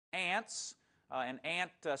ants and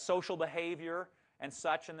ant social behavior and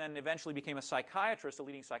such, and then eventually became a psychiatrist, a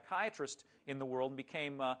leading psychiatrist in the world, and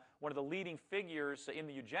became one of the leading figures in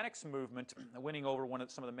the eugenics movement, winning over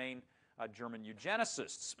some of the main German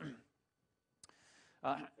eugenicists.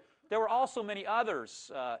 There were also many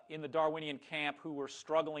others in the Darwinian camp who were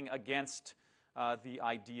struggling against the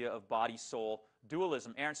idea of body-soul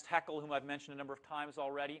dualism. Ernst Haeckel, whom I've mentioned a number of times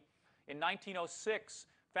already, in 1906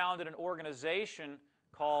 founded an organization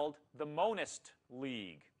called the Monist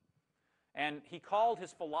League. And he called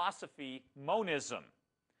his philosophy monism.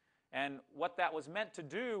 And what that was meant to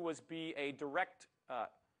do was be a direct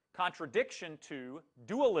contradiction to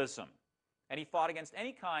dualism. And he fought against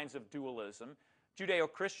any kinds of dualism,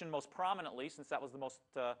 Judeo-Christian most prominently, since that was the most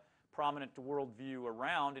prominent worldview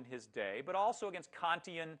around in his day, but also against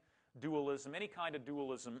Kantian dualism, any kind of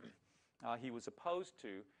dualism he was opposed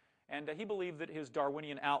to. And he believed that his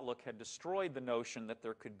Darwinian outlook had destroyed the notion that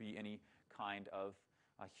there could be any kind of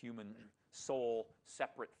human soul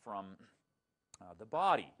separate from the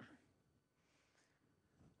body.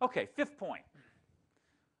 Okay, fifth point.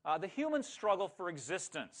 The human struggle for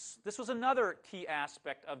existence. This was another key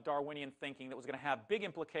aspect of Darwinian thinking that was going to have big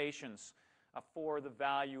implications for the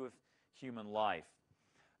value of human life.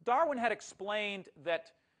 Darwin had explained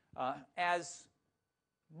that as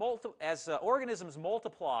organisms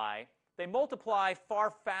multiply, they multiply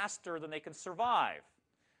far faster than they can survive.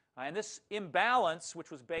 And this imbalance,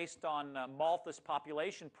 which was based on Malthus'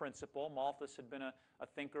 population principle, Malthus had been a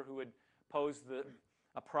thinker who had posed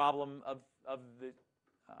a problem of the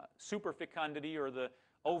superfecundity, or the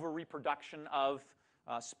over-reproduction of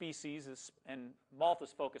species, and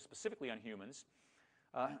Malthus focused specifically on humans.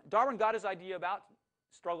 Darwin got his idea about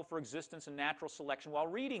struggle for existence and natural selection while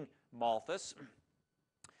reading Malthus,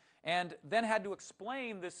 and then had to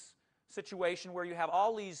explain this situation where you have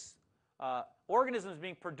all these organisms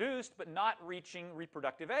being produced but not reaching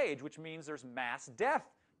reproductive age, which means there's mass death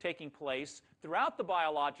taking place throughout the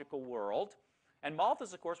biological world. And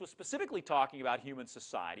Malthus, of course, was specifically talking about human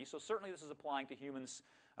society, so certainly this is applying to humans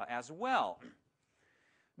as well.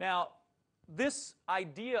 Now, this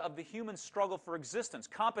idea of the human struggle for existence,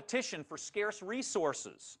 competition for scarce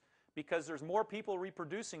resources, because there's more people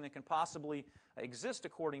reproducing than can possibly exist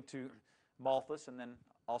according to Malthus and then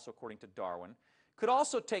also according to Darwin, could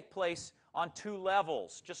also take place on two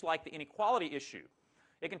levels, just like the inequality issue.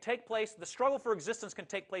 It can take place, the struggle for existence can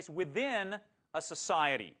take place within a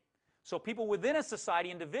society. So people within a society,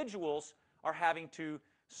 individuals, are having to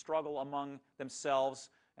struggle among themselves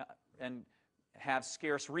and have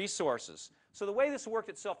scarce resources. So the way this worked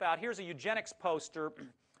itself out, here's a eugenics poster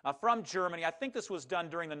from Germany. I think this was done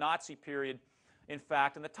during the Nazi period, in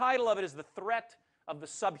fact, and the title of it is The Threat of the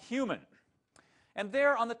Subhuman. And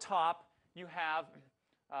there on the top you have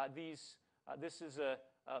this is a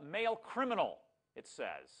male criminal, it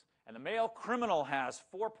says. And the male criminal has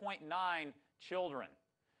 4.9 children.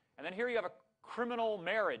 And then here you have a criminal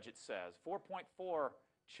marriage, it says, 4.4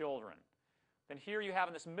 children. Then here you have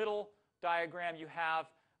in this middle diagram, you have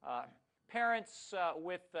parents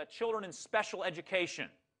with children in special education.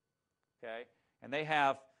 Okay? And they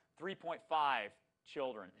have 3.5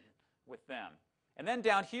 children with them. And then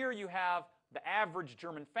down here you have the average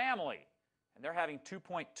German family. And they're having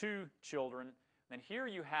 2.2 children. Then here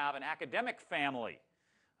you have an academic family.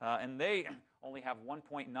 And they only have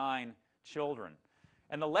 1.9 children.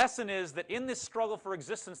 And the lesson is that in this struggle for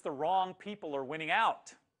existence, the wrong people are winning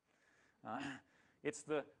out. It's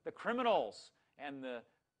the criminals and the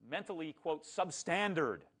mentally, quote,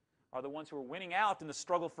 substandard are the ones who are winning out in the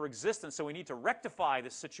struggle for existence, so we need to rectify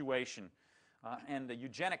this situation. And the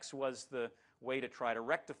eugenics was the way to try to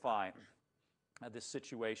rectify this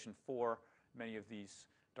situation for many of these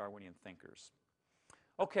Darwinian thinkers.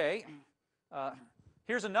 Okay,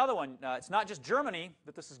 here's another one. It's not just Germany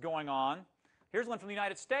that this is going on. Here's one from the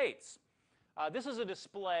United States. This is a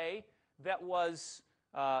display that was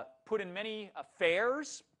put in many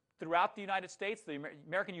fairs throughout the United States. The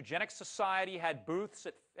American Eugenics Society had booths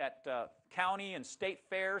at county and state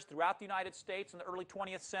fairs throughout the United States in the early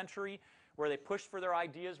 20th century where they pushed for their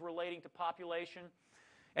ideas relating to population.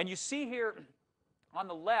 And you see here on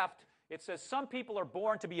the left, it says some people are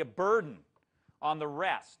born to be a burden on the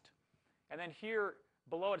rest. And then here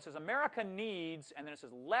below it says America needs, and then it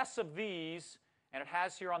says less of these, and it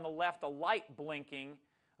has here on the left a light blinking.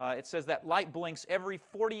 It says that light blinks every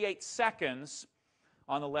 48 seconds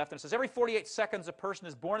on the left, and it says every 48 seconds a person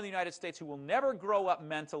is born in the United States who will never grow up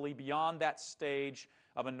mentally beyond that stage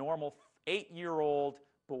of a normal 8-year-old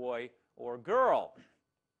boy or girl.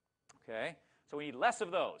 Okay? So we need less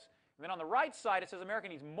of those. And then on the right side it says America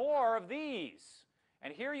needs more of these.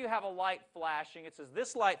 And here you have a light flashing. It says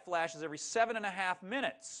this light flashes every 7.5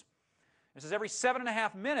 minutes. It says every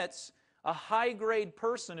 7.5 minutes, a high-grade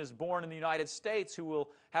person is born in the United States who will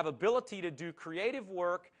have ability to do creative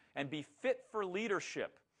work and be fit for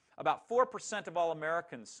leadership. About 4% of all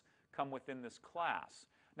Americans come within this class.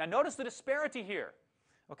 Now notice the disparity here.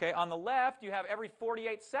 Okay, on the left, you have every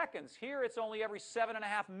 48 seconds. Here, it's only every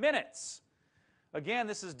 7.5 minutes. Again,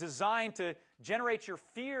 this is designed to generate your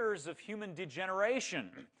fears of human degeneration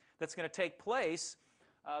that's going to take place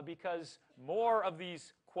because more of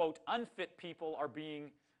these, quote, unfit people are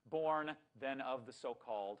being born than of the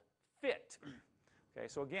so-called fit. Okay,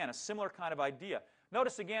 so again, a similar kind of idea.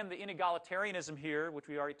 Notice again the inegalitarianism here, which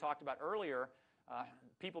we already talked about earlier,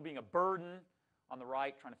 people being a burden on the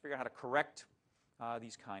right, trying to figure out how to correct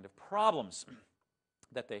these kind of problems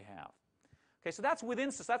that they have. Okay, so that's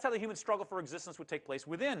how the human struggle for existence would take place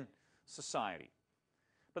within society.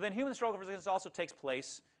 But then human struggle for existence also takes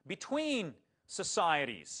place between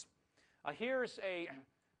societies. Here's a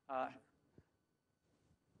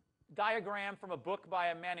diagram from a book by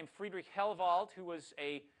a man named Friedrich Helwald, who was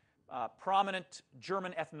a prominent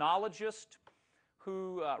German ethnologist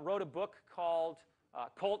who wrote a book called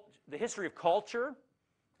The History of Culture.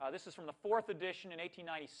 This is from the 4th edition in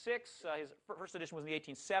 1896. His first edition was in the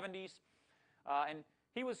 1870s. And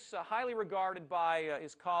he was highly regarded by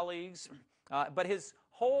his colleagues. But his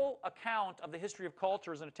whole account of the history of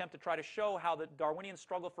culture is an attempt to try to show how the Darwinian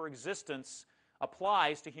struggle for existence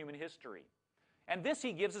applies to human history. And this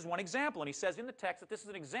he gives as one example. And he says in the text that this is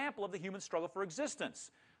an example of the human struggle for existence.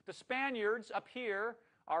 The Spaniards up here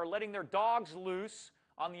are letting their dogs loose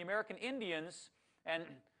on the American Indians. And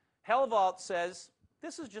Helwald says,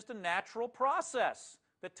 this is just a natural process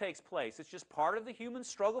that takes place. It's just part of the human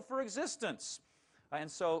struggle for existence. And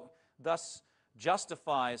so, thus,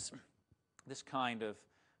 justifies this kind of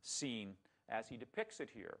scene as he depicts it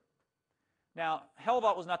here. Now,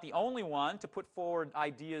 Helwald was not the only one to put forward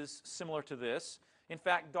ideas similar to this. In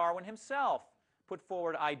fact, Darwin himself put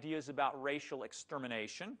forward ideas about racial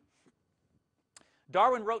extermination.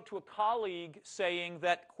 Darwin wrote to a colleague saying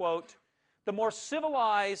that, quote, the more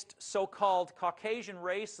civilized so-called Caucasian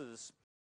races